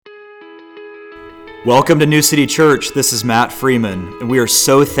Welcome to New City Church. This is Matt Freeman, and we are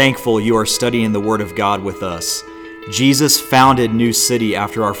so thankful you are studying the Word of God with us. Jesus founded New City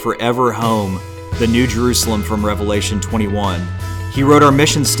after our forever home, the New Jerusalem from Revelation 21. He wrote our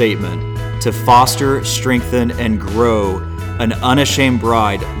mission statement to foster, strengthen, and grow an unashamed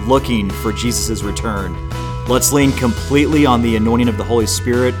bride looking for Jesus' return. Let's lean completely on the anointing of the Holy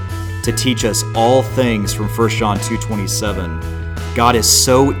Spirit to teach us all things from 1 John 2:27. God is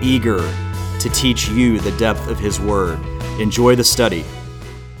so eager to teach you the depth of His Word. Enjoy the study.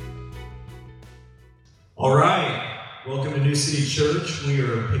 All right, welcome to New City Church. We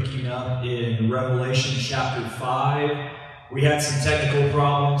are picking up in Revelation chapter 5. We had some technical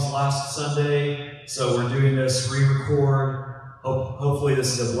problems last Sunday, so we're doing this re-record. Hopefully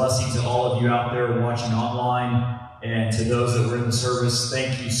this is a blessing to all of you out there watching online, and to those that were in the service,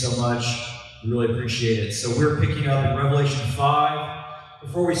 thank you so much. We really appreciate it. So we're picking up in Revelation 5.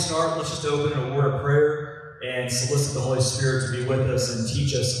 Before we start, let's just open in a word of prayer and solicit the Holy Spirit to be with us and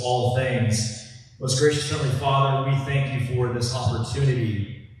teach us all things. Most gracious Heavenly Father, we thank you for this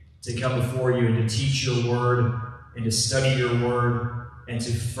opportunity to come before you and to teach your word and to study your word and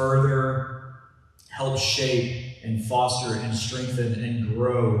to further help shape and foster and strengthen and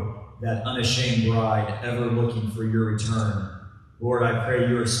grow that unashamed bride ever looking for your return. Lord, I pray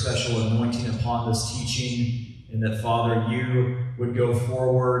your special anointing upon this teaching, and that, Father, you would go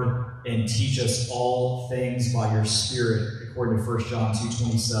forward and teach us all things by your Spirit, according to 1 John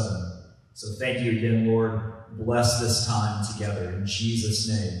 2:27. So thank you again, Lord. Bless this time together. In Jesus'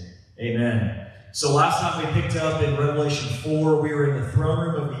 name, amen. So last time we picked up in Revelation 4, we were in the throne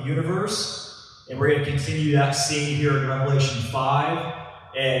room of the universe, and we're going to continue that scene here in Revelation 5.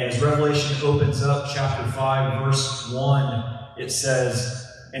 And as Revelation opens up, chapter 5, verse 1, it says,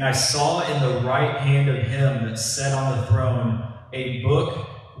 "And I saw in the right hand of him that sat on the throne a book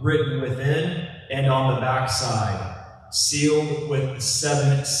written within and on the backside, sealed with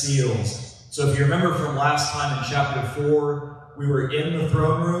 7 seals." So if you remember from last time in chapter 4, we were in the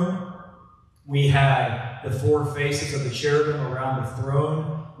throne room. We had the 4 faces of the cherubim around the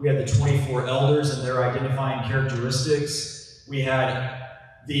throne. We had the 24 elders and their identifying characteristics. We had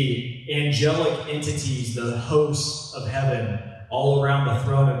the angelic entities, the hosts of heaven, all around the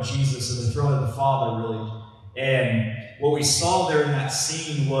throne of Jesus and the throne of the Father, really. And what we saw there in that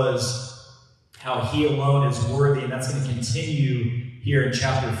scene was how he alone is worthy, and that's going to continue here in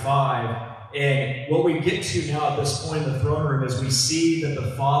chapter 5. And what we get to now at this point in the throne room is we see that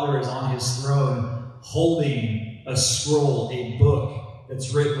the Father is on his throne holding a scroll, a book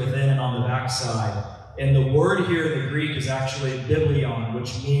that's written within and on the backside. And the word here in the Greek is actually biblion,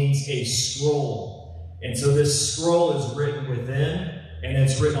 which means a scroll. And so this scroll is written within, and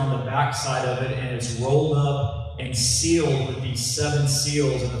it's written on the backside of it, and it's rolled up and sealed with these 7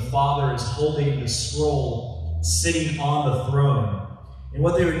 seals, and the Father is holding the scroll sitting on the throne. And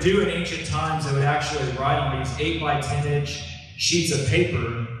what they would do in ancient times, they would actually write on these 8 by 10-inch sheets of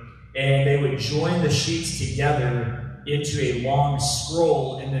paper, and they would join the sheets together into a long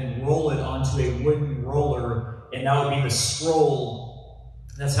scroll and then roll it onto a wooden roller, and that would be the scroll.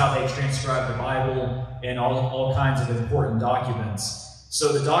 That's how they transcribe the Bible and all kinds of important documents.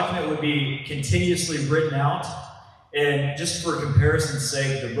 So the document would be continuously written out, and just for comparison's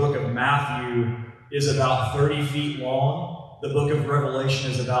sake, the book of Matthew is about 30 feet long. The book of Revelation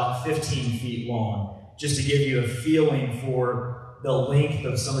is about 15 feet long, just to give you a feeling for the length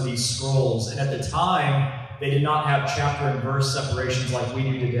of some of these scrolls. And at the time, they did not have chapter and verse separations like we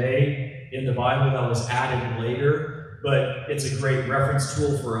do today in the Bible. That was added later. But it's a great reference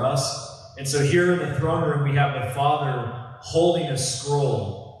tool for us. And so here in the throne room, we have the Father holding a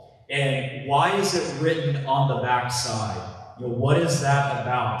scroll. And why is it written on the backside? What is that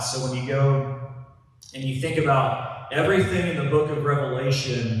about? So when you go and you think about everything in the book of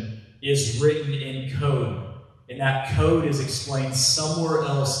Revelation is written in code. And that code is explained somewhere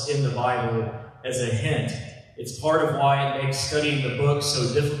else in the Bible as a hint. It's part of why it makes studying the book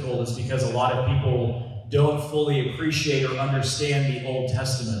so difficult, is because a lot of people don't fully appreciate or understand the Old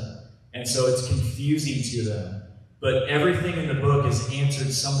Testament. And so it's confusing to them. But everything in the book is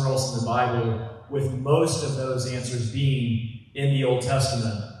answered somewhere else in the Bible, with most of those answers being in the Old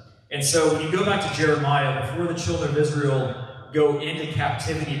Testament. And so when you go back to Jeremiah, before the children of Israel go into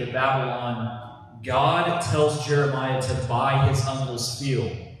captivity to Babylon, God tells Jeremiah to buy his uncle's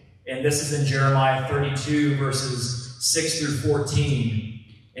field. And this is in Jeremiah 32, verses 6 through 14.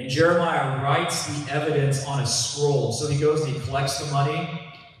 And Jeremiah writes the evidence on a scroll. So he goes and he collects the money.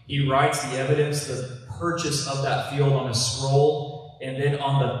 He writes the evidence, the purchase of that field on a scroll. And then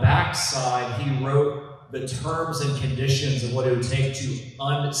on the back side, he wrote the terms and conditions of what it would take to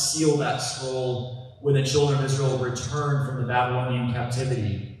unseal that scroll when the children of Israel returned from the Babylonian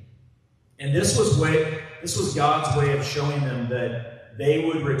captivity. And this was God's way of showing them that they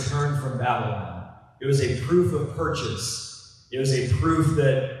would return from Babylon. It was a proof of purchase. It was a proof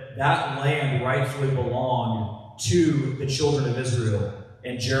that that land rightfully belonged to the children of Israel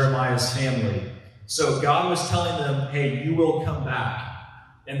and Jeremiah's family. So God was telling them, hey, you will come back.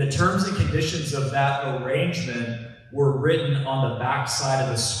 And the terms and conditions of that arrangement were written on the back side of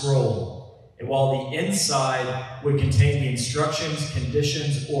the scroll. And while the inside would contain the instructions,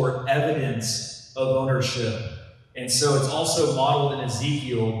 conditions, or evidence of ownership. And so it's also modeled in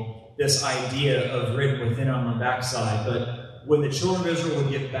Ezekiel, this idea of written within on the backside. But when the children of Israel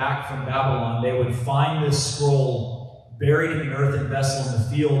would get back from Babylon, they would find this scroll buried in an earthen vessel in the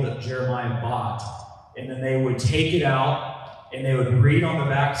field that Jeremiah bought. And then they would take it out, and they would read on the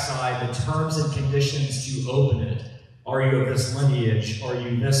backside the terms and conditions to open it. Are you of this lineage? Are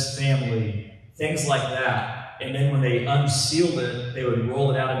you this family? Things like that. And then when they unsealed it, they would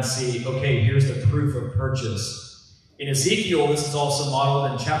roll it out and see, okay, here's the proof of purchase. In Ezekiel, this is also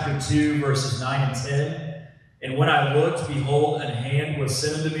modeled in chapter 2, verses 9 and 10. And when I looked, behold, an hand was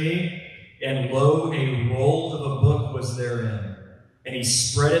sent unto me, and lo, a roll of a book was therein. And he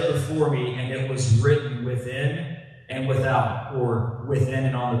spread it before me, and it was written within and without, or within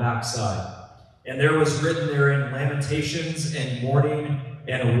and on the backside. And there was written therein lamentations and mourning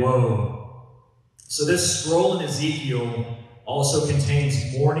and woe. So this scroll in Ezekiel also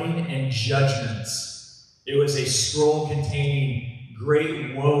contains mourning and judgments. It was a scroll containing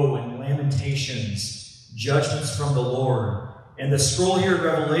great woe and lamentations, judgments from the Lord. And the scroll here in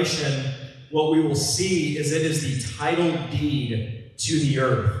Revelation, what we will see is it is the title deed to the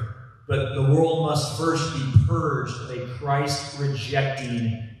earth. But the world must first be purged of a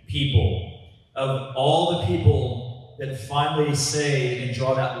Christ-rejecting people. Of all the people that finally say and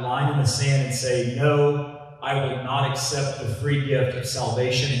draw that line in the sand and say, no, I will not accept the free gift of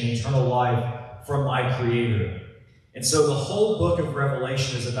salvation and eternal life from my Creator. And so the whole book of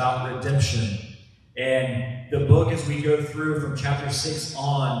Revelation is about redemption. And the book, as we go through from chapter 6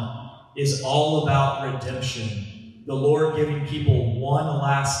 on, is all about redemption. The Lord giving people one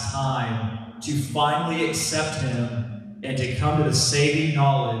last time to finally accept Him and to come to the saving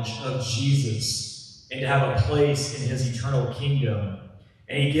knowledge of Jesus and to have a place in His eternal kingdom.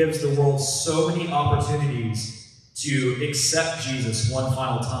 And He gives the world so many opportunities to accept Jesus one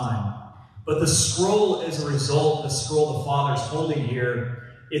final time. But the scroll, as a result, the scroll the Father's holding here,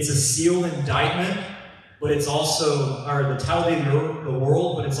 it's a sealed indictment, but it's also, or the title of the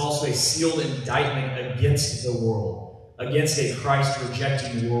world, but it's also a sealed indictment against the world, against a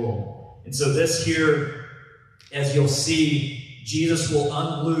Christ-rejecting world. And so this here, as you'll see, Jesus will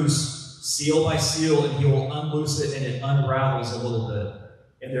unloose seal by seal, and He will unloose it, and it unravels a little bit.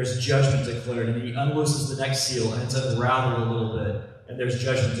 And there's judgment declared. And He unlooses the next seal, and it's unraveled a little bit, and there's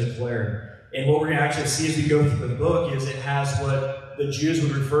judgment declared. And what we're going to actually see as we go through the book is it has what the Jews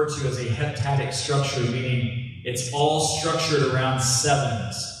would refer to as a heptadic structure, meaning it's all structured around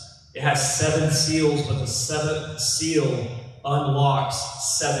sevens. It has 7 seals, but the 7th seal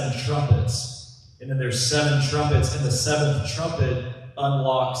unlocks 7 trumpets. And then there's 7 trumpets, and the 7th trumpet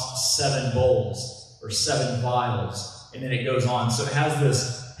unlocks 7 bowls, or 7 vials. And then it goes on. So it has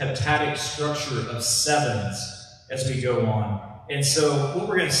this heptadic structure of 7s as we go on. And so what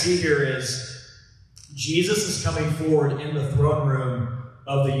we're going to see here is Jesus is coming forward in the throne room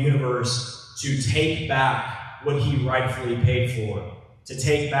of the universe to take back what He rightfully paid for, to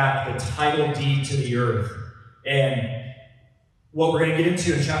take back the title deed to the earth. And what we're going to get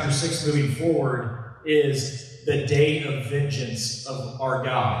into in chapter 6 moving forward is the day of vengeance of our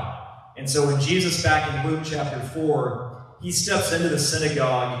God. And so when Jesus, back in Luke chapter 4, He steps into the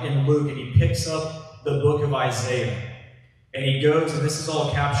synagogue in Luke and He picks up the book of Isaiah. And He goes, and this is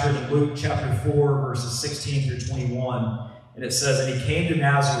all captured in Luke chapter 4, verses 16 through 21. And it says, and He came to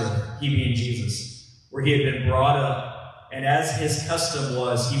Nazareth, He being Jesus, where He had been brought up. And as His custom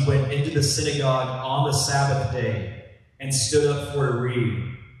was, He went into the synagogue on the Sabbath day and stood up for to read.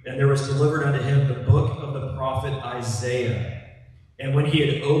 And there was delivered unto Him the book of the prophet Isaiah. And when He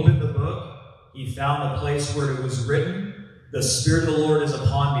had opened the book, He found the place where it was written, the Spirit of the Lord is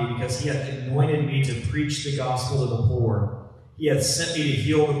upon me, because He hath anointed me to preach the gospel to the poor. He hath sent me to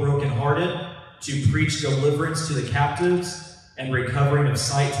heal the brokenhearted, to preach deliverance to the captives, and recovering of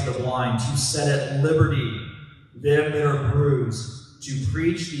sight to the blind, to set at liberty them that are bruised, to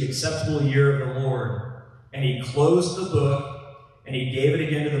preach the acceptable year of the Lord. And He closed the book, and He gave it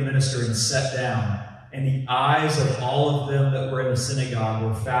again to the minister, and sat down. And the eyes of all of them that were in the synagogue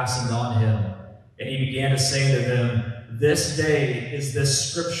were fastened on Him. And He began to say to them, this day is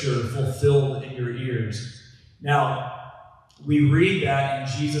this scripture fulfilled in your ears. Now, we read that,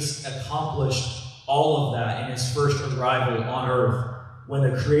 and Jesus accomplished all of that in his first arrival on earth. When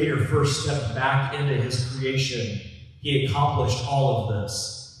the Creator first stepped back into his creation, he accomplished all of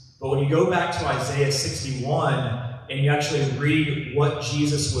this. But when you go back to Isaiah 61, and you actually read what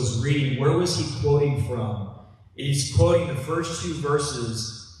Jesus was reading, where was he quoting from? He's quoting the first two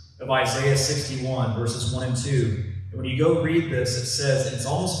verses of Isaiah 61, verses 1 and 2. And when you go read this, it says, and it's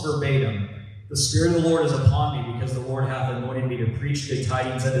almost verbatim, "The Spirit of the Lord is upon me, because the Lord hath anointed me to preach good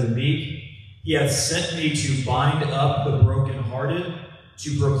tidings unto the meek. He hath sent me to bind up the brokenhearted,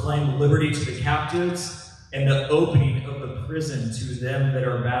 to proclaim liberty to the captives, and the opening of the prison to them that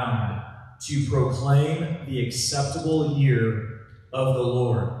are bound, to proclaim the acceptable year of the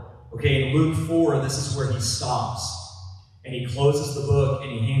Lord." Okay, in Luke 4, this is where he stops. And he closes the book,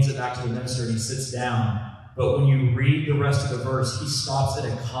 and he hands it back to the minister, and he sits down. But when you read the rest of the verse, he stops at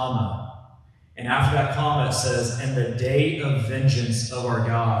a comma. And after that comma, it says, "And the day of vengeance of our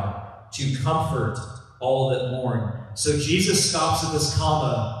God, to comfort all that mourn." So Jesus stops at this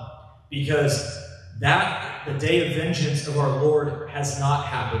comma because the day of vengeance of our Lord has not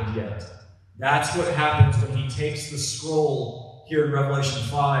happened yet. That's what happens when he takes the scroll here in Revelation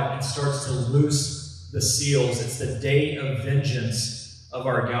 5 and starts to loose the seals. It's the day of vengeance of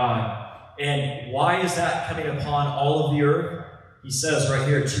our God. And why is that coming upon all of the earth? He says right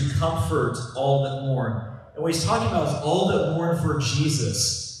here, to comfort all that mourn. And what he's talking about is all that mourn for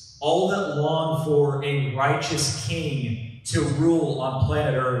Jesus, all that long for a righteous king to rule on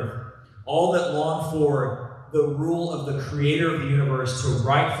planet Earth, all that long for the rule of the Creator of the universe to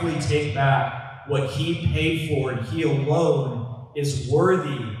rightfully take back what he paid for, and he alone is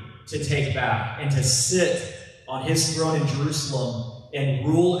worthy to take back and to sit on his throne in Jerusalem and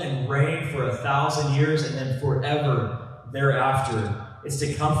rule and reign for 1,000 years and then forever thereafter. It's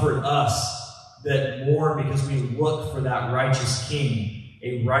to comfort us that mourn because we look for that righteous king,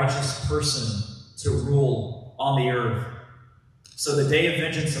 a righteous person to rule on the earth. So the day of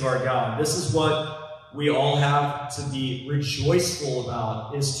vengeance of our God, this is what we all have to be rejoiceful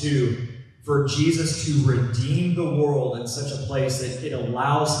about, is for Jesus to redeem the world in such a place that it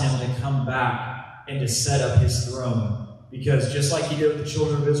allows him to come back and to set up his throne. Because just like he did with the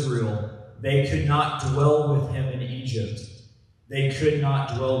children of Israel, they could not dwell with him in Egypt. They could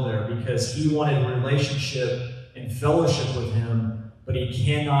not dwell there because he wanted relationship and fellowship with him, but he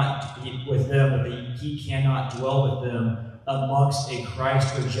cannot dwell with them amongst a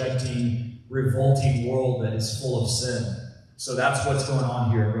Christ-rejecting, revolting world that is full of sin. So that's what's going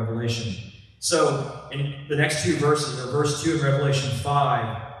on here in Revelation. So in the next two verses, or verse 2 in Revelation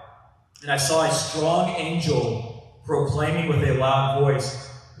 5, "And I saw a strong angel proclaiming with a loud voice,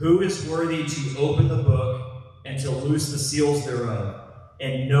 Who is worthy to open the book and to loose the seals thereof?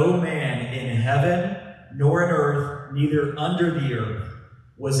 And no man in heaven, nor in earth, neither under the earth,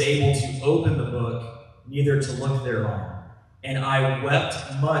 was able to open the book, neither to look thereon. And I wept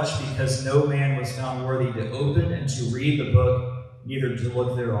much, because no man was found worthy to open and to read the book, neither to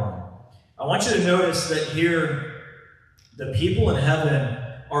look thereon." I want you to notice that here, the people in heaven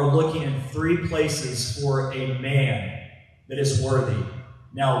are looking in three places for a man that is worthy.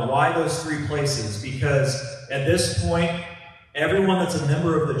 Now, why those three places? Because at this point, everyone that's a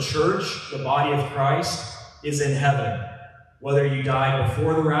member of the church, the body of Christ, is in heaven. Whether you died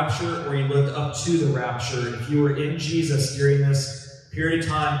before the rapture or you lived up to the rapture, if you were in Jesus during this period of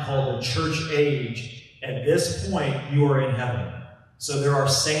time called the church age, at this point, you are in heaven. So there are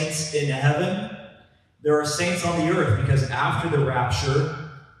saints in heaven. There are saints on the earth, because after the rapture,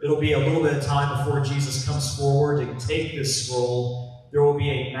 it'll be a little bit of time before Jesus comes forward to take this scroll. There will be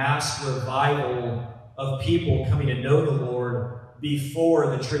a mass revival of people coming to know the Lord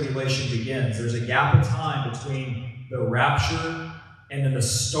before the tribulation begins. There's a gap of time between the rapture and then the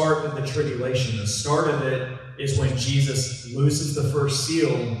start of the tribulation. The start of it is when Jesus looses the first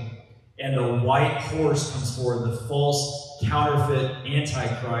seal and the white horse comes forward. The false, counterfeit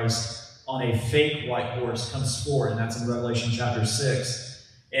Antichrist on a fake white horse comes forward, and that's in Revelation chapter 6.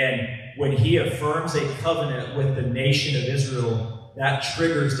 And when he affirms a covenant with the nation of Israel, that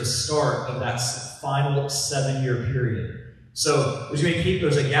triggers the start of that final 7-year period. So there's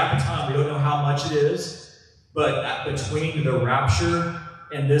a gap of time. We don't know how much it is, but between the rapture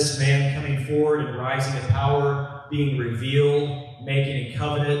and this man coming forward and rising to power, being revealed, making a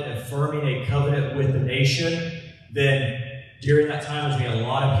covenant, affirming a covenant with the nation, then during that time there's going to be a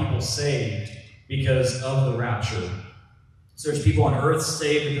lot of people saved because of the rapture. So there's people on earth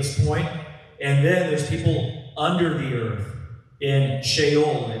saved at this point, and then there's people under the earth. in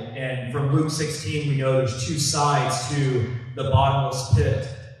Sheol. And from Luke 16, we know there's two sides to the bottomless pit.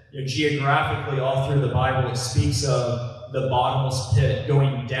 Geographically, all through the Bible, it speaks of the bottomless pit,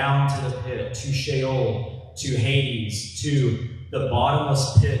 going down to the pit, to Sheol, to Hades, to the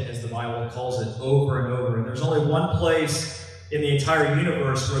bottomless pit, as the Bible calls it, over and over. And there's only one place in the entire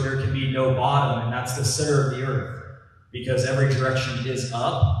universe where there can be no bottom, and that's the center of the earth, because every direction is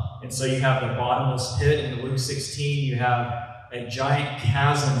up. And so you have the bottomless pit. In Luke 16, you have a giant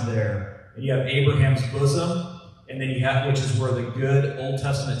chasm there, and you have Abraham's bosom, and then you have, which is where the good Old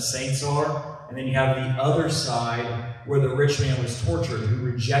Testament saints are, and then you have the other side where the rich man was tortured, who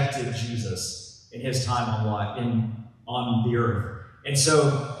rejected Jesus in his time on the earth. And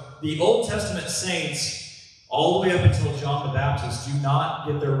so the Old Testament saints, all the way up until John the Baptist, do not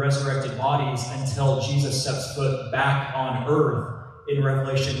get their resurrected bodies until Jesus steps foot back on earth in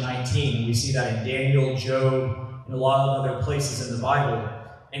Revelation 19. And we see that in Daniel, Job, and a lot of other places in the Bible.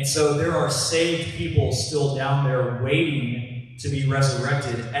 And so there are saved people still down there waiting to be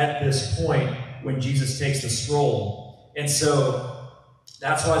resurrected at this point when Jesus takes the scroll. And so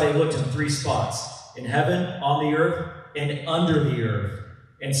that's why they looked in three spots: in heaven, on the earth, and under the earth.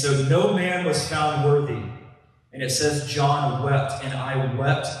 And so no man was found worthy. And it says John wept, and I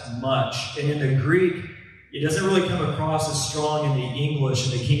wept much. And in the Greek, it doesn't really come across as strong in the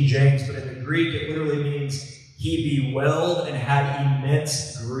English, in the King James, but in the Greek, it literally means he bewailed and had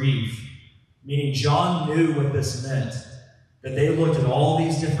immense grief. Meaning John knew what this meant. That they looked at all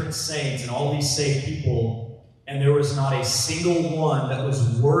these different saints and all these saved people, and there was not a single one that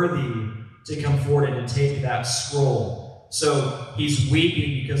was worthy to come forward and to take that scroll. So he's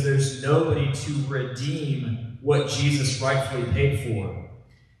weeping because there's nobody to redeem what Jesus rightfully paid for.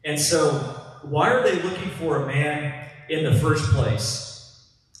 And so why are they looking for a man in the first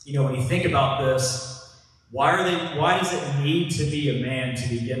place? When you think about this, why does it need to be a man to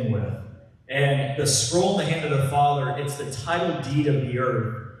begin with? And the scroll in the hand of the Father, it's the title deed of the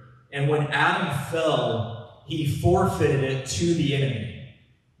earth. And when Adam fell, he forfeited it to the enemy,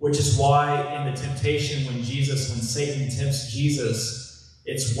 which is why in the temptation when Satan tempts Jesus,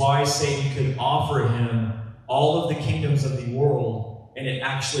 it's why Satan could offer him all of the kingdoms of the world and it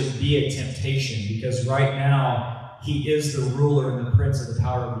actually be a temptation, because right now he is the ruler and the prince of the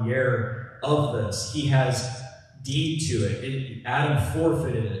power of the air of this. He has deed to it. Adam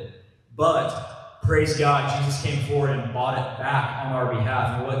forfeited it. But praise God, Jesus came forward and bought it back on our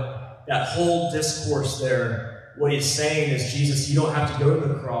behalf. And what that whole discourse there, what he's saying is, Jesus, you don't have to go to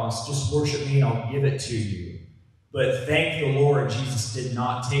the cross. Just worship me and I'll give it to you. But thank the Lord, Jesus did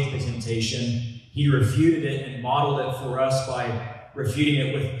not take the temptation. He refuted it and modeled it for us by refuting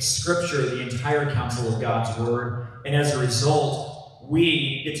it with Scripture, the entire counsel of God's Word. And as a result,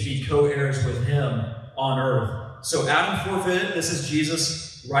 we get to be co-heirs with him on earth. So Adam forfeited. This is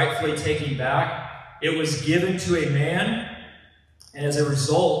Jesus rightfully taking back. It was given to a man, and as a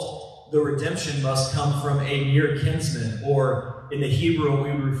result, the redemption must come from a near kinsman, or in the Hebrew,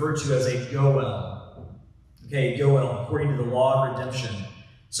 we refer to as a goel. Okay, goel, according to the law of redemption.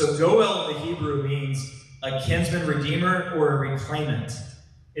 So goel in the Hebrew means a kinsman redeemer or a reclaimant.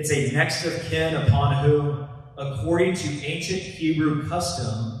 It's a next of kin upon whom, according to ancient Hebrew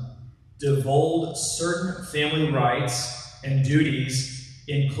custom, devolved certain family rights and duties,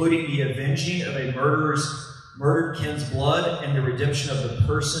 including the avenging of a murdered kin's blood and the redemption of the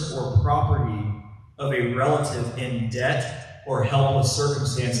person or property of a relative in debt or helpless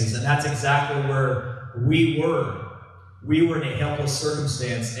circumstances. And that's exactly where we were. We were in a helpless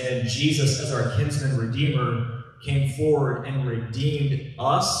circumstance, and Jesus, as our kinsman redeemer, came forward and redeemed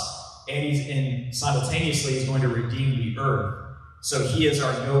us, and simultaneously he's going to redeem the earth. So he is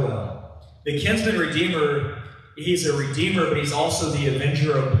our Goel. The kinsman redeemer, he's a redeemer, but he's also the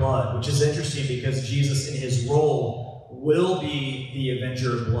avenger of blood, which is interesting because Jesus in his role will be the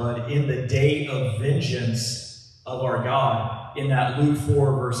avenger of blood in the day of vengeance of our God, in that Luke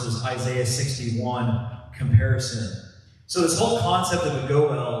 4 versus Isaiah 61 comparison. So this whole concept of a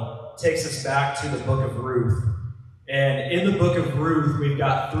Goel takes us back to the book of Ruth. And in the book of Ruth, we've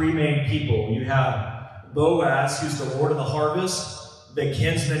got three main people. You have Boaz, who's the Lord of the harvest, the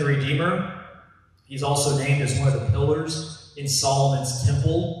kinsman redeemer. He's also named as one of the pillars in Solomon's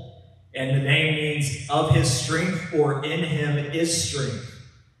temple. And the name means of his strength, or in him is strength.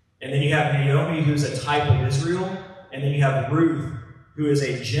 And then you have Naomi, who's a type of Israel. And then you have Ruth, who is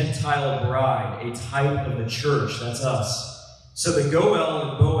a Gentile bride, a type of the church. That's us. So the Goel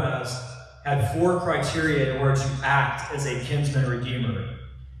and Boaz had four criteria in order to act as a kinsman redeemer.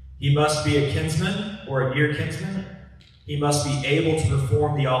 He must be a kinsman or a near kinsman. He must be able to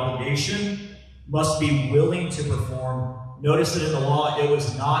perform the obligation, must be willing to perform, Notice that in the law, it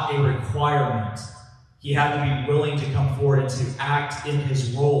was not a requirement. He had to be willing to come forward and to act in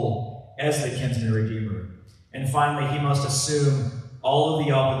his role as the kinsman redeemer. And finally, he must assume all of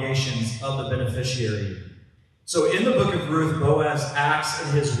the obligations of the beneficiary. So in the book of Ruth, Boaz acts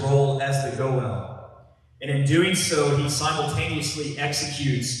in his role as the Goel. And in doing so, he simultaneously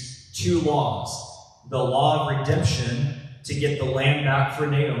executes two laws. The law of redemption to get the land back for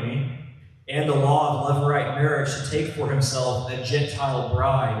Naomi, and the law of levirate marriage to take for himself a Gentile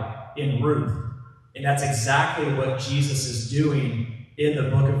bride in Ruth. And that's exactly what Jesus is doing in the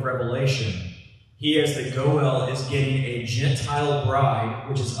book of Revelation. He, as the Goel, is getting a Gentile bride,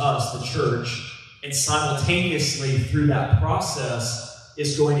 which is us, the church, and simultaneously through that process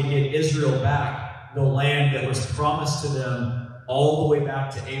is going to get Israel back the land that was promised to them all the way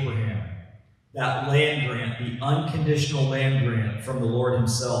back to Abraham. That land grant, the unconditional land grant from the Lord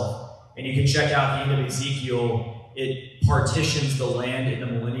himself. And you can check out the end of Ezekiel. It partitions the land in the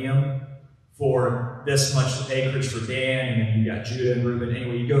millennium for this much acreage for Dan, and then you got Judah and Reuben.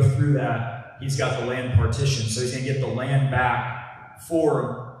 Anyway, you go through that, he's got the land partitioned. So he's going to get the land back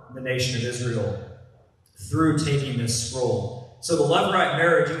for the nation of Israel through taking this scroll. So the levirate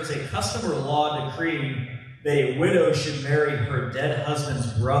marriage, it was a custom or law decreeing that a widow should marry her dead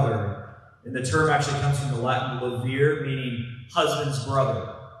husband's brother. And the term actually comes from the Latin levir, meaning husband's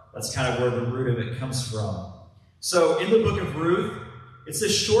brother. That's kind of where the root of it comes from. So in the book of Ruth, it's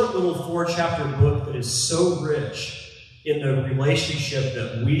this short little 4-chapter book that is so rich in the relationship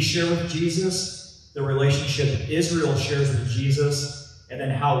that we share with Jesus, the relationship Israel shares with Jesus, and then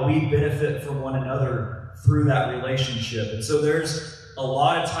how we benefit from one another through that relationship. And so there's a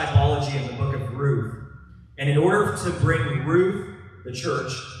lot of typology in the book of Ruth. And in order to bring Ruth, the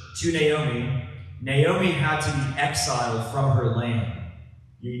church, to Naomi, Naomi had to be exiled from her land.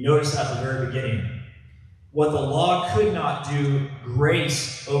 You notice at the very beginning. What the law could not do,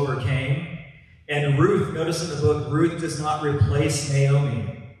 grace overcame. And Ruth, notice in the book, Ruth does not replace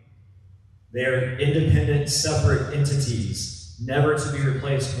Naomi. They are independent, separate entities, never to be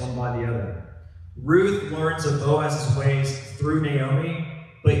replaced one by the other. Ruth learns of Boaz's ways through Naomi,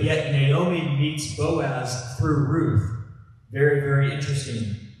 but yet Naomi meets Boaz through Ruth. Very, very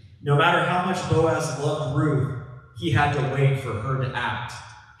interesting. No matter how much Boaz loved Ruth, he had to wait for her to act.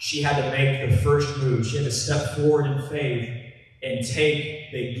 She had to make the first move. She had to step forward in faith and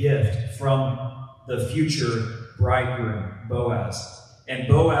take the gift from the future bridegroom, Boaz. And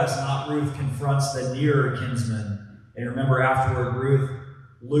Boaz, not Ruth, confronts the nearer kinsman. And remember, afterward, Ruth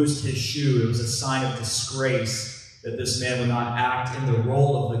loosed his shoe. It was a sign of disgrace that this man would not act in the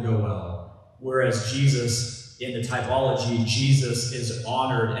role of the Goel. Whereas Jesus, in the typology, Jesus is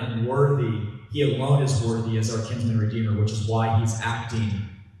honored and worthy. He alone is worthy as our kinsman redeemer, which is why he's acting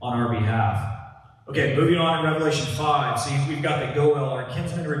on our behalf. Okay, moving on in Revelation 5. So we've got the Goel, our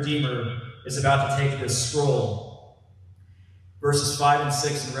kinsman redeemer, is about to take this scroll. Verses 5 and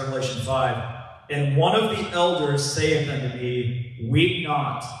 6 in Revelation 5. And one of the elders saith unto me, weep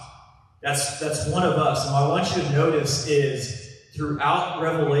not. That's one of us. And what I want you to notice is, throughout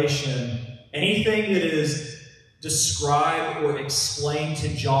Revelation, anything that is described or explained to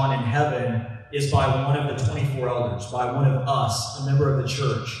John in heaven is by one of the 24 elders, by one of us, a member of the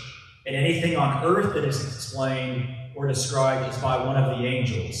church. And anything on earth that is explained or described is by one of the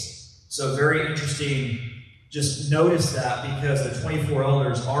angels. So very interesting. Just notice that, because the 24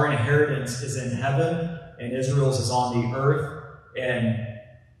 elders, our inheritance is in heaven and Israel's is on the earth. And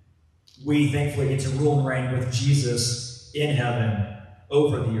we thankfully get to rule and reign with Jesus in heaven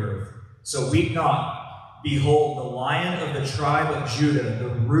over the earth. So weep not. Behold, the Lion of the tribe of Judah, the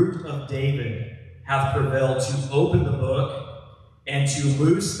root of David, hath prevailed to open the book and to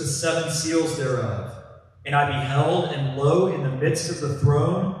loose the 7 seals thereof. And I beheld, and lo, in the midst of the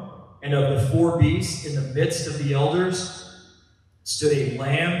throne and of the 4 beasts, in the midst of the elders, stood a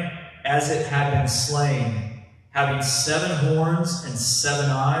lamb as it had been slain, having 7 horns and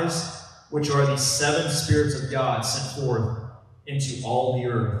 7 eyes, which are the 7 spirits of God sent forth into all the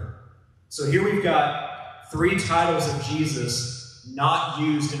earth. So here we've got 3 titles of Jesus not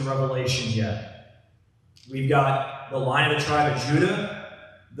used in Revelation yet. We've got the Lion of the tribe of Judah,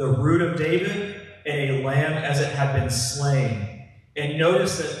 the root of David, and a lamb as it had been slain. And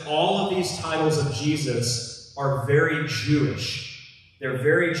notice that all of these titles of Jesus are very Jewish. They're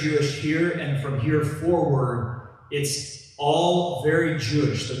very Jewish here, and from here forward, it's all very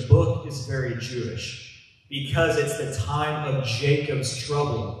Jewish. The book is very Jewish because it's the time of Jacob's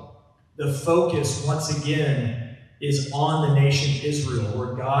trouble. The focus, once again, is on the nation Israel,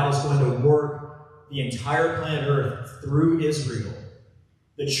 where God is going to work the entire planet Earth through Israel.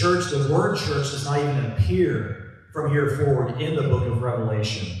 The church, the word church, does not even appear from here forward in the book of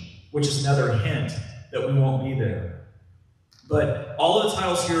Revelation, which is another hint that we won't be there. But all of the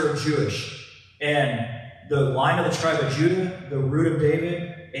titles here are Jewish, and the Lion of the tribe of Judah, the Root of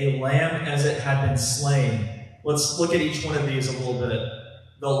David, a lamb as it had been slain. Let's look at each one of these a little bit.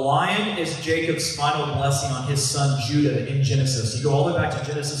 The lion is Jacob's final blessing on his son Judah in Genesis. You go all the way back to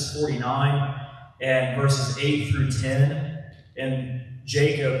Genesis 49 and verses 8 through 10, and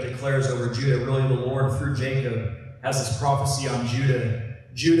Jacob declares over Judah, really the Lord through Jacob has this prophecy on Judah.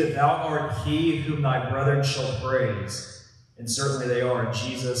 Judah, thou art he whom thy brethren shall praise. And certainly they are.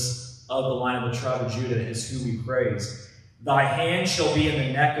 Jesus of the line of the tribe of Judah is who we praise. Thy hand shall be in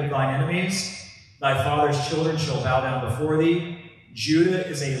the neck of thine enemies. Thy father's children shall bow down before thee. Judah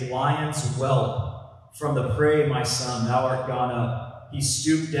is a lion's whelp. From the prey, my son, thou art gone up. He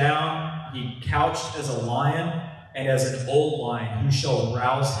stooped down, he couched as a lion, and as an old lion, who shall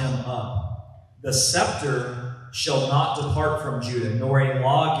rouse him up? The scepter shall not depart from Judah, nor a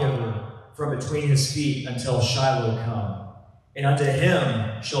lawgiver from between his feet until Shiloh come. And unto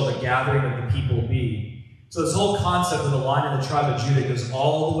him shall the gathering of the people be. So this whole concept of the line of the tribe of Judah goes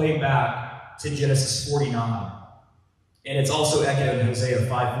all the way back to Genesis 49. And it's also echoed in Hosea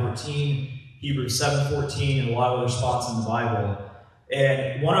 5:14, Hebrews 7:14, and a lot of other spots in the Bible.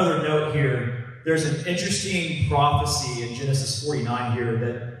 And one other note here, there's an interesting prophecy in Genesis 49 here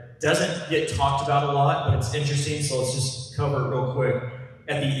that doesn't get talked about a lot, but it's interesting, so let's just cover it real quick.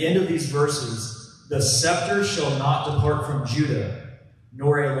 At the end of these verses, the scepter shall not depart from Judah,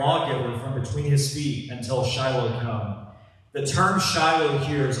 nor a lawgiver from between his feet until Shiloh come. The term Shiloh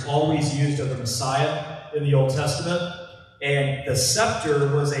here is always used of the Messiah in the Old Testament, and the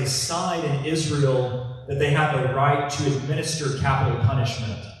scepter was a sign in Israel that they had the right to administer capital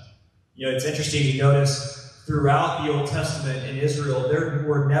punishment. You know, it's interesting to notice throughout the Old Testament in Israel, there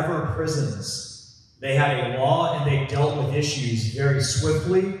were never prisons. They had a law and they dealt with issues very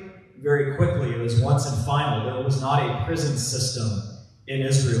swiftly, very quickly. It was once and final. There was not a prison system in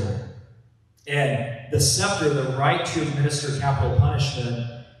Israel. And the scepter, the right to administer capital punishment,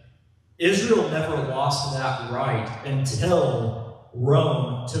 Israel never lost that right until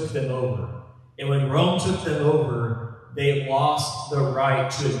Rome took them over. And when Rome took them over, they lost the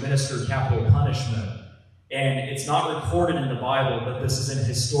right to administer capital punishment. And it's not recorded in the Bible, but this is in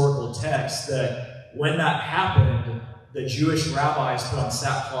historical text, that when that happened, the Jewish rabbis put on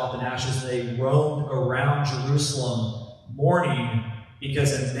sackcloth and ashes, and they roamed around Jerusalem mourning,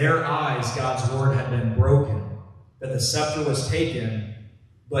 because in their eyes, God's word had been broken, that the scepter was taken,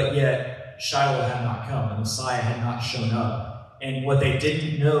 but yet Shiloh had not come, the Messiah had not shown up. And what they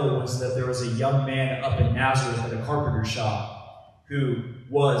didn't know was that there was a young man up in Nazareth at a carpenter shop who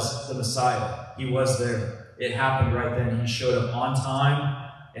was the Messiah. He was there. It happened right then. He showed up on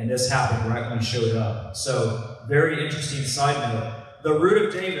time, and this happened right when he showed up. So, very interesting side note. The root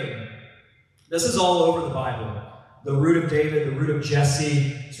of David. This is all over the Bible. The root of David, the root of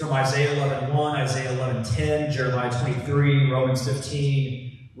Jesse. It's from Isaiah 11:1, Isaiah 11:10, Jeremiah 23, Romans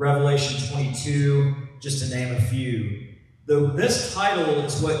 15, Revelation 22, just to name a few. This title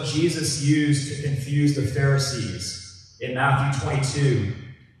is what Jesus used to confuse the Pharisees in Matthew 22.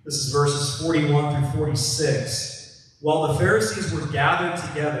 This is verses 41 through 46. While the Pharisees were gathered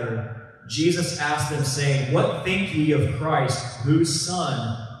together, Jesus asked them, saying, What think ye of Christ? Whose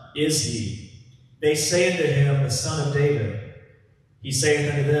son is he? They say unto him, the son of David. He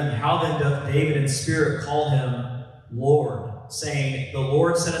saith unto them, How then doth David in spirit call him Lord, saying, The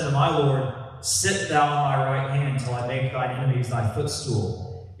Lord said unto my Lord, Sit thou on my right hand till I make thine enemies thy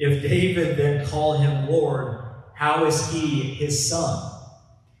footstool. If David then call him Lord, how is he his son?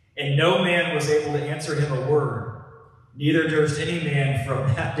 And no man was able to answer him a word. Neither durst any man from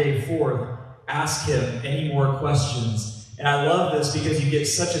that day forth ask him any more questions. And I love this because you get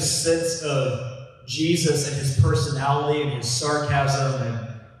such a sense of Jesus and his personality and his sarcasm and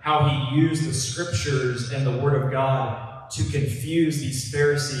how he used the scriptures and the word of God to confuse these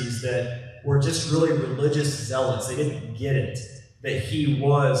Pharisees that were just really religious zealots. They didn't get it, that he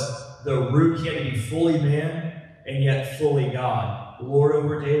was the root. He had to be fully man and yet fully God. Lord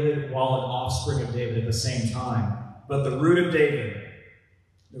over David while an offspring of David at the same time. But the root of David,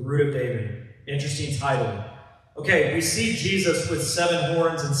 interesting title. Okay, we see Jesus with 7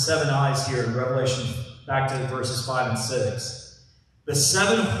 horns and 7 eyes here in Revelation, back to verses 5 and 6. The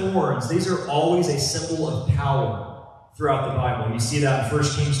 7 horns, these are always a symbol of power throughout the Bible. You see that in 1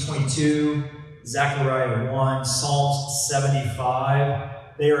 Kings 22, Zechariah 1, Psalms 75.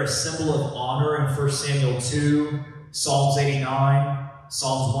 They are a symbol of honor in 1 Samuel 2, Psalms 89,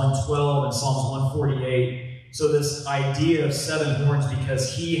 Psalms 112, and Psalms 148. So this idea of 7 horns,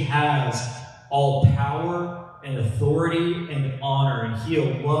 because he has all power and authority and honor, and he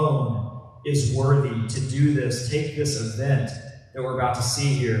alone is worthy to do this, take this event that we're about to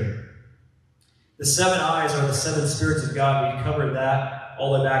see here. The 7 eyes are the 7 spirits of God. We covered that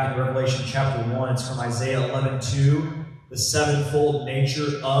all the way back in Revelation chapter 1. It's from Isaiah 11:2, the sevenfold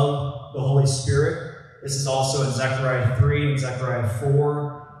nature of the Holy Spirit. This is also in Zechariah 3 and Zechariah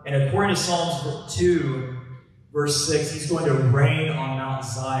 4. And according to Psalms 2, verse 6, he's going to reign on Mount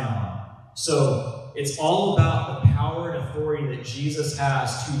Zion. So it's all about the power and authority that Jesus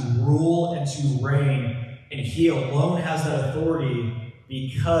has to rule and to reign. And he alone has that authority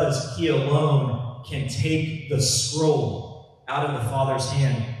because he alone can take the scroll out of the Father's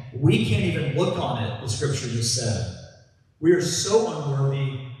hand. We can't even look on it, the scripture just said. We are so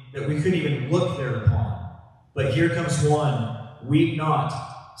unworthy that we couldn't even look thereupon. But here comes one. Weep not,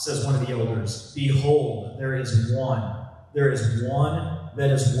 says one of the elders. Behold, there is one. There is one that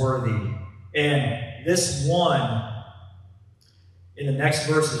is worthy. And this one, in the next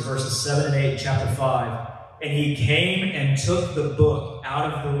verses 7 and 8, chapter 5, and he came and took the book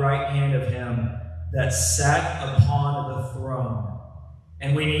out of the right hand of him that sat upon the throne.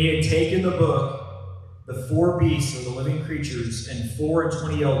 And when he had taken the book, the 4 beasts, or the living creatures, and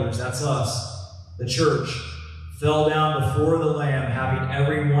 24 elders, that's us, the church, fell down before the Lamb, having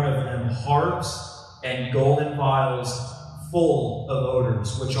every one of them harps and golden vials full of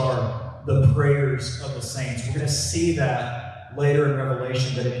odors, which are the prayers of the saints. We're going to see that later in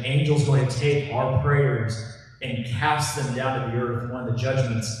Revelation, that an angel is going to take our prayers and cast them down to the earth in one of the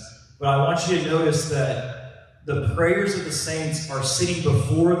judgments. But I want you to notice that the prayers of the saints are sitting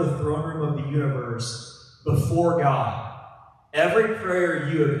before the throne room of the universe, before God. Every prayer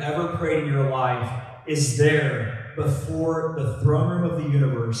you have ever prayed in your life is there before the throne room of the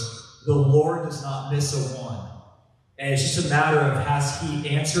universe. The Lord does not miss a one. And it's just a matter of, has he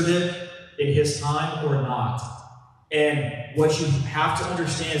answered it in his time or not? And what you have to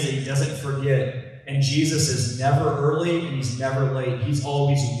understand is that he doesn't forget. And Jesus is never early and he's never late. He's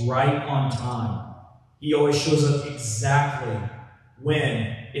always right on time. He always shows up exactly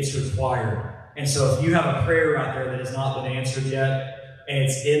when it's required. And so if you have a prayer out there that has not been answered yet, and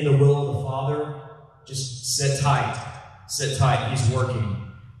it's in the will of the Father, just sit tight. Sit tight. He's working.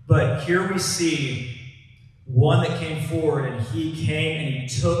 But here we see one that came forward, and he came and he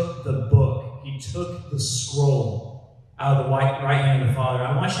took the book. He took the scroll out of the right hand of the Father.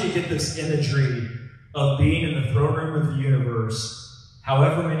 I want you to get this imagery of being in the throne room of the universe.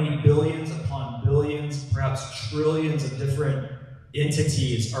 However many billions upon billions, perhaps trillions of different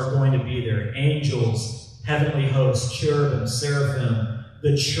entities are going to be there. Angels, heavenly hosts, cherubim, seraphim,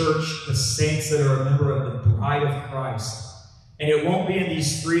 the church, the saints that are a member of the bride of Christ. And it won't be in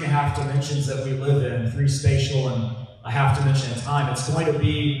these 3.5 dimensions that we live in, 3 spatial and a half dimension at time. It's going to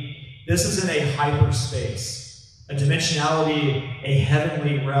be, this is in a hyperspace, a dimensionality, a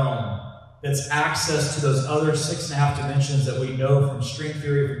heavenly realm that's access to those other 6.5 dimensions that we know from string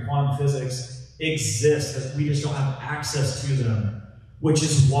theory, from quantum physics, exist, that we just don't have access to them. Which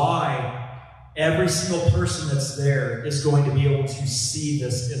is why every single person that's there is going to be able to see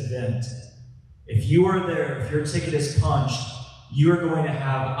this event. If you are there, if your ticket is punched, you are going to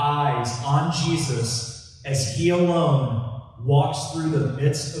have eyes on Jesus as he alone walks through the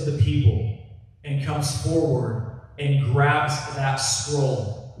midst of the people and comes forward and grabs that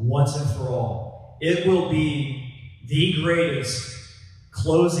scroll once and for all. It will be the greatest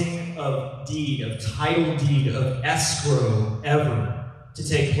closing of deed, of title deed, of escrow ever to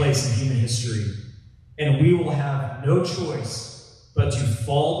take place in human history. And we will have no choice but to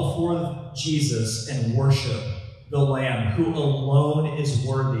fall before Jesus and worship the Lamb, who alone is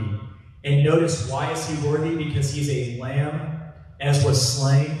worthy. And notice, why is he worthy? Because he's a lamb, as was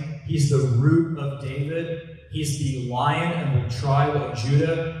slain. He's the root of David. He's the Lion and the tribe of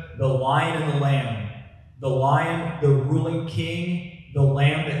Judah, the Lion and the Lamb. The Lion, the ruling king, the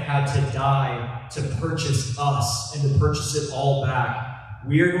Lamb that had to die to purchase us and to purchase it all back.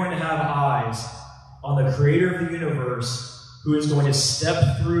 We are going to have eyes on the creator of the universe, who is going to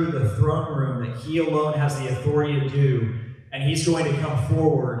step through the throne room that he alone has the authority to do, and he's going to come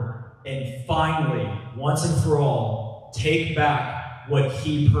forward and finally, once and for all, take back what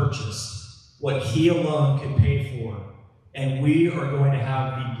he purchased, what he alone could pay for. And we are going to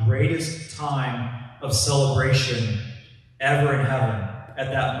have the greatest time of celebration ever in heaven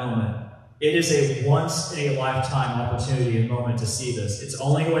at that moment. It is a once-in-a-lifetime opportunity and moment to see this. It's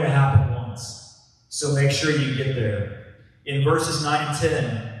only going to happen once. So make sure you get there. In verses 9 and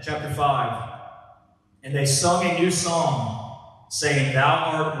 10, chapter 5, and they sung a new song, saying, Thou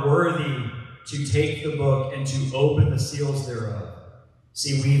art worthy to take the book and to open the seals thereof.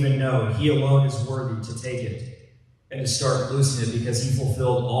 See, we even know he alone is worthy to take it. and to start loosing it, because he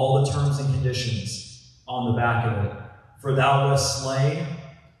fulfilled all the terms and conditions on the back of it. For thou wast slain,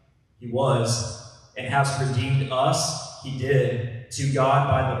 he was, and hast redeemed us, he did, to God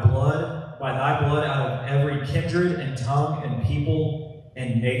by thy blood out of every kindred and tongue and people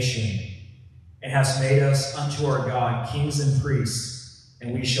and nation, and hast made us unto our God kings and priests,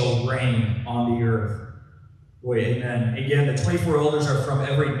 and we shall reign on the earth. Boy, amen. Again, the 24 elders are from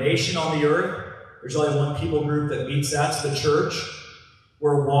every nation on the earth. There's only one people group that meets that, it's the church.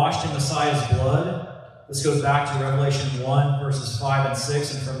 We're washed in Messiah's blood. This goes back to Revelation 1, verses 5 and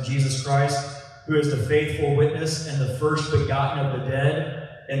 6, and from Jesus Christ, who is the faithful witness and the first begotten of the dead,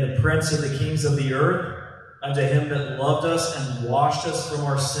 and the prince of the kings of the earth, unto him that loved us and washed us from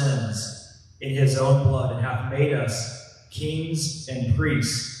our sins in his own blood, and hath made us kings and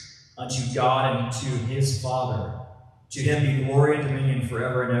priests unto God and to his Father. To him be glory and dominion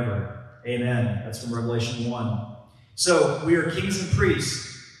forever and ever. Amen. That's from Revelation 1. So we are kings and priests.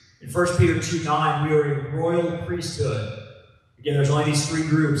 In 1 Peter 2:9, we are a royal priesthood. Again, there's only these three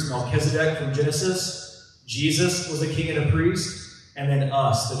groups: Melchizedek from Genesis, Jesus was a king and a priest, and then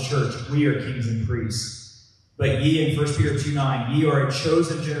us, the church, we are kings and priests. But ye, in 1 Peter 2:9, ye are a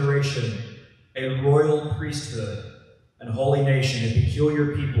chosen generation, a royal priesthood, an holy nation, a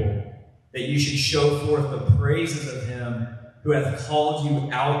peculiar people, that you should show forth the praises of him who hath called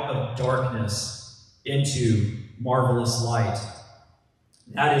you out of darkness into marvelous light.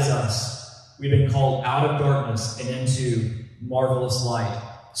 That is us. We've been called out of darkness and into marvelous light.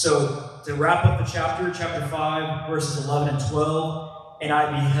 So, to wrap up the chapter 5, verses 11 and 12, and I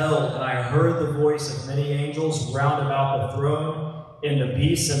beheld, and I heard the voice of many angels round about the throne, and the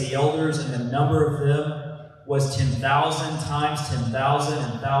beasts and the elders, and the number of them was 10,000 times 10,000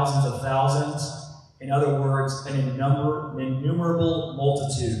 and thousands of thousands. In other words, an innumerable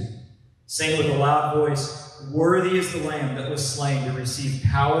multitude, saying with a loud voice, worthy is the Lamb that was slain to receive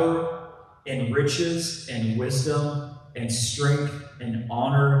power and riches and wisdom and strength and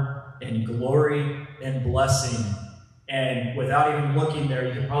honor and glory and blessing. And without even looking there,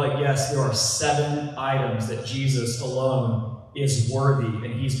 you can probably guess there are 7 items that Jesus alone is worthy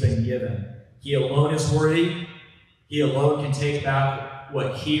and he's been given. He alone is worthy. He alone can take back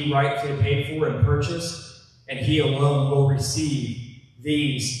what he rightfully paid for and purchased. And he alone will receive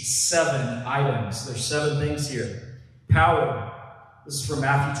these 7 items. There's 7 things here. Power. This is from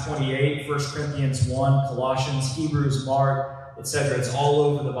Matthew 28, 1 Corinthians 1, Colossians, Hebrews, Mark, etc. It's all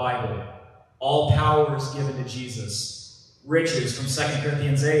over the Bible. All power is given to Jesus. Riches from 2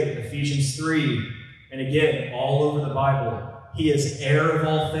 Corinthians 8, Ephesians 3, and again, all over the Bible. He is heir of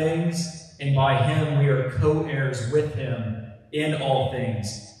all things, and by him we are co-heirs with him in all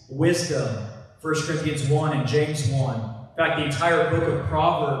things. Wisdom, 1 Corinthians 1 and James 1. In fact, the entire book of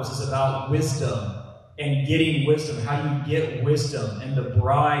Proverbs is about wisdom and getting wisdom. How do you get wisdom? And the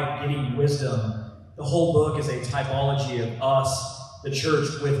bride getting wisdom. The whole book is a typology of us, the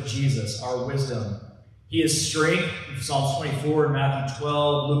church, with Jesus, our wisdom. He is strength, Psalms 24 and Matthew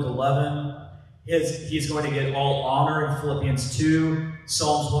 12, Luke 11. He's going to get all honor in Philippians 2,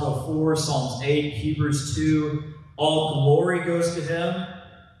 Psalms 104, Psalms 8, Hebrews 2. All glory goes to him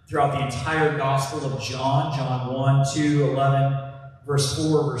throughout the entire Gospel of John, John 1, 2, 11, verse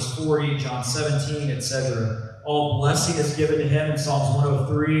 4, verse 40, John 17, etc. All blessing is given to him in Psalms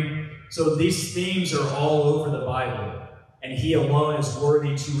 103. So these themes are all over the Bible, and he alone is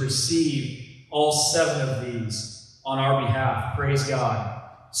worthy to receive all 7 of these on our behalf. Praise God.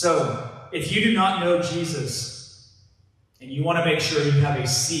 So, if you do not know Jesus, and you want to make sure you have a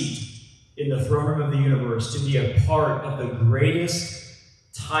seat in the throne room of the universe to be a part of the greatest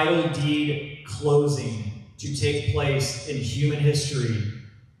title deed closing to take place in human history,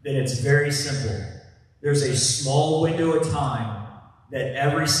 then it's very simple. There's a small window of time that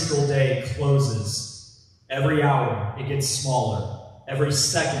every single day closes. Every hour, it gets smaller. Every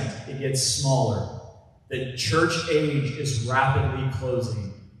second, it gets smaller. The church age is rapidly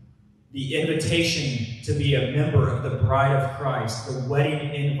closing. The invitation to be a member of the bride of Christ, the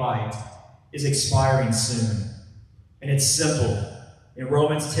wedding invite, is expiring soon. And it's simple. In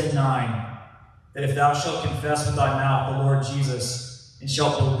Romans 10:9, that if thou shalt confess with thy mouth the Lord Jesus, and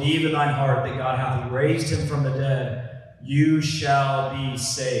shalt believe in thine heart that God hath raised him from the dead, you shall be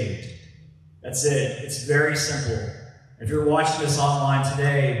saved. That's it. It's very simple. If you're watching this online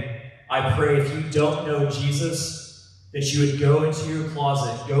today, I pray if you don't know Jesus, that you would go into your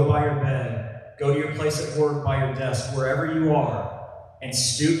closet, go by your bed, go to your place at work, by your desk, wherever you are, and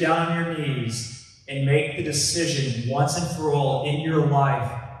stoop down on your knees and make the decision once and for all in your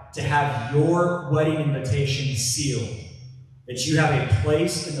life to have your wedding invitation sealed. That you have a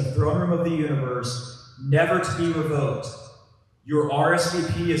place in the throne room of the universe never to be revoked. Your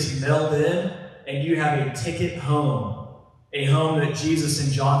RSVP is mailed in, and you have a ticket home, a home that Jesus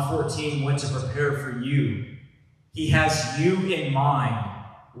in John 14 went to prepare for you. He has you in mind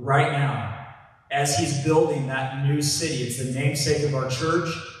right now as he's building that new city. It's the namesake of our church.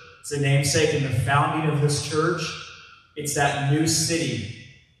 It's the namesake in the founding of this church. It's that new city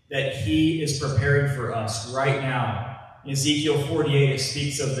that he is preparing for us right now. In Ezekiel 48, it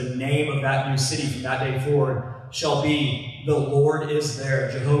speaks of the name of that new city from that day forward shall be, the Lord is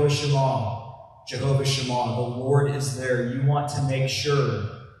there, Jehovah Shammah. Jehovah Shammah, the Lord is there. You want to make sure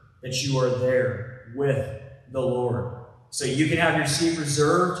that you are there with the Lord. So you can have your seat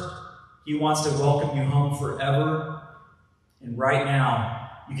reserved. He wants to welcome you home forever. And right now,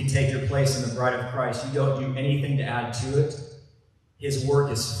 you can take your place in the bride of Christ. You don't do anything to add to it. His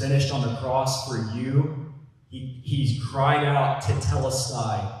work is finished on the cross for you. He's cried out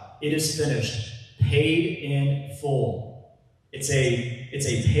tetelestai. It is finished, paid in full. It's a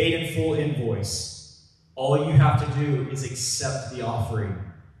paid in full invoice. All you have to do is accept the offering.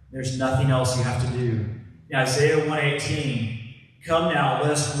 There's nothing else you have to do. In Isaiah 1:18, come now,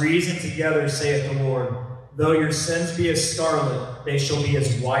 let us reason together, saith the Lord. Though your sins be as scarlet, they shall be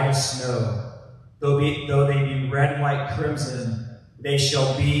as white as snow. Though they be red like crimson, they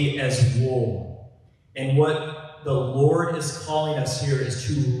shall be as wool. And what the Lord is calling us here is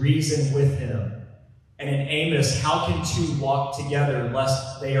to reason with him. And in Amos, how can two walk together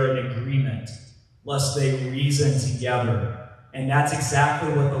lest they are in agreement, lest they reason together? And that's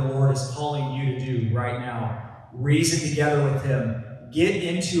exactly what the Lord is calling you to do right now. Reason together with him. Get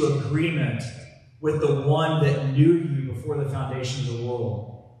into agreement with the one that knew you before the foundation of the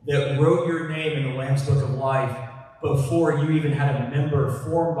world, that wrote your name in the Lamb's Book of Life before you even had a member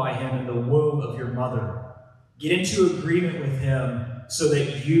formed by him in the womb of your mother. Get into agreement with him so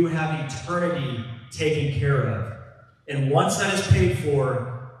that you have eternity taken care of. And once that is paid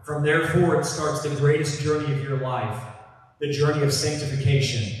for, from there forward starts the greatest journey of your life, the journey of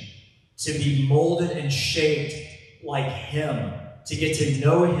sanctification, to be molded and shaped like him, to get to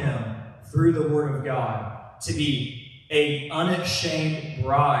know him through the Word of God, to be an unashamed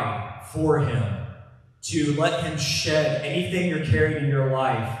bride for him, to let him shed anything you're carrying in your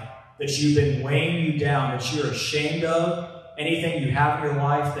life that you've been weighing you down, that you're ashamed of, anything you have in your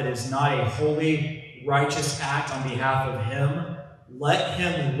life that is not a holy, righteous act on behalf of him. Let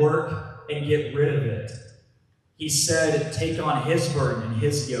him work and get rid of it. He said, take on his burden and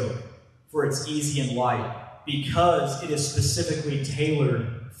his yoke, for it's easy and light, because it is specifically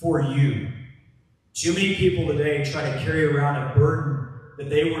tailored for you. Too many people today try to carry around a burden that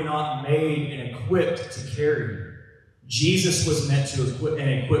they were not made and equipped to carry. Jesus was meant to equip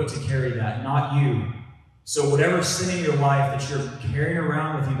and equipped to carry that, not you. So whatever sin in your life that you're carrying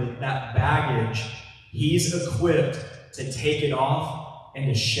around with you, that baggage, he's equipped to take it off and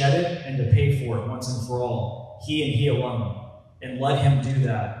to shed it and to pay for it once and for all. He and he alone. And let him do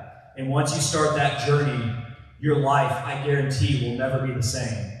that. And once you start that journey, your life, I guarantee, will never be the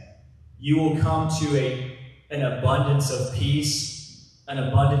same. You will come to an abundance of peace, an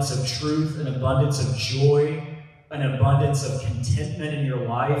abundance of truth, an abundance of joy, an abundance of contentment in your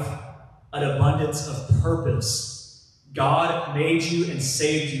life, an abundance of purpose. God made you and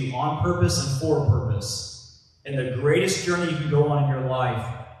saved you on purpose and for purpose. And the greatest journey you can go on in your life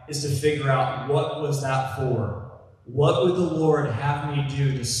is to figure out, what was that for? What would the Lord have me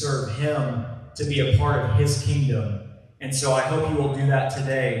do to serve him, to be a part of his kingdom? And so I hope you will do that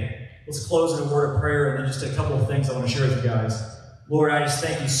today. Let's close in a word of prayer, and then just a couple of things I want to share with you guys. Lord, I just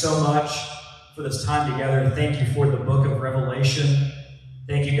thank you so much for this time together. Thank you for the book of Revelation.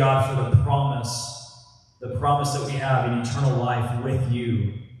 Thank you, God, for the promise that we have in eternal life with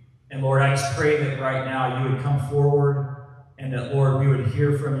you. And Lord, I just pray that right now you would come forward, and that, Lord, we would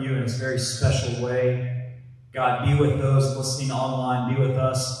hear from you in a very special way. God, be with those listening online. Be with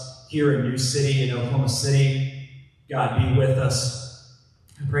us here in New City, in Oklahoma City. God, be with us.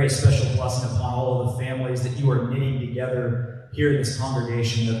 I pray a special blessing upon all of the families that you are knitting together here in this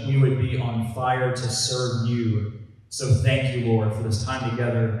congregation, that we would be on fire to serve you. So thank you, Lord, for this time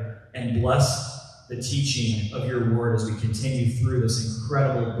together, and bless the teaching of your word as we continue through this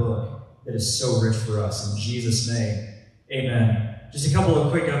incredible book that is so rich for us. In Jesus' name, amen. Just a couple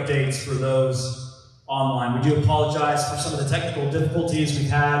of quick updates for those online. We do apologize for some of the technical difficulties we've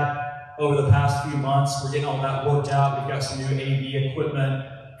had over the past few months. We're getting all that worked out. We've got some new AV equipment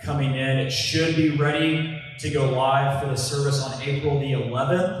coming in. It should be ready to go live for the service on April the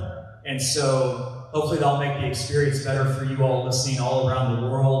 11th. And so hopefully that'll make the experience better for you all listening all around the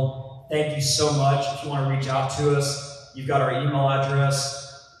world. Thank you so much. If you want to reach out to us, you've got our email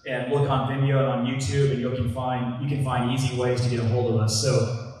address. and look on Vimeo and on YouTube, and you can find easy ways to get a hold of us.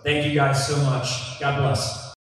 So thank you guys so much. God bless.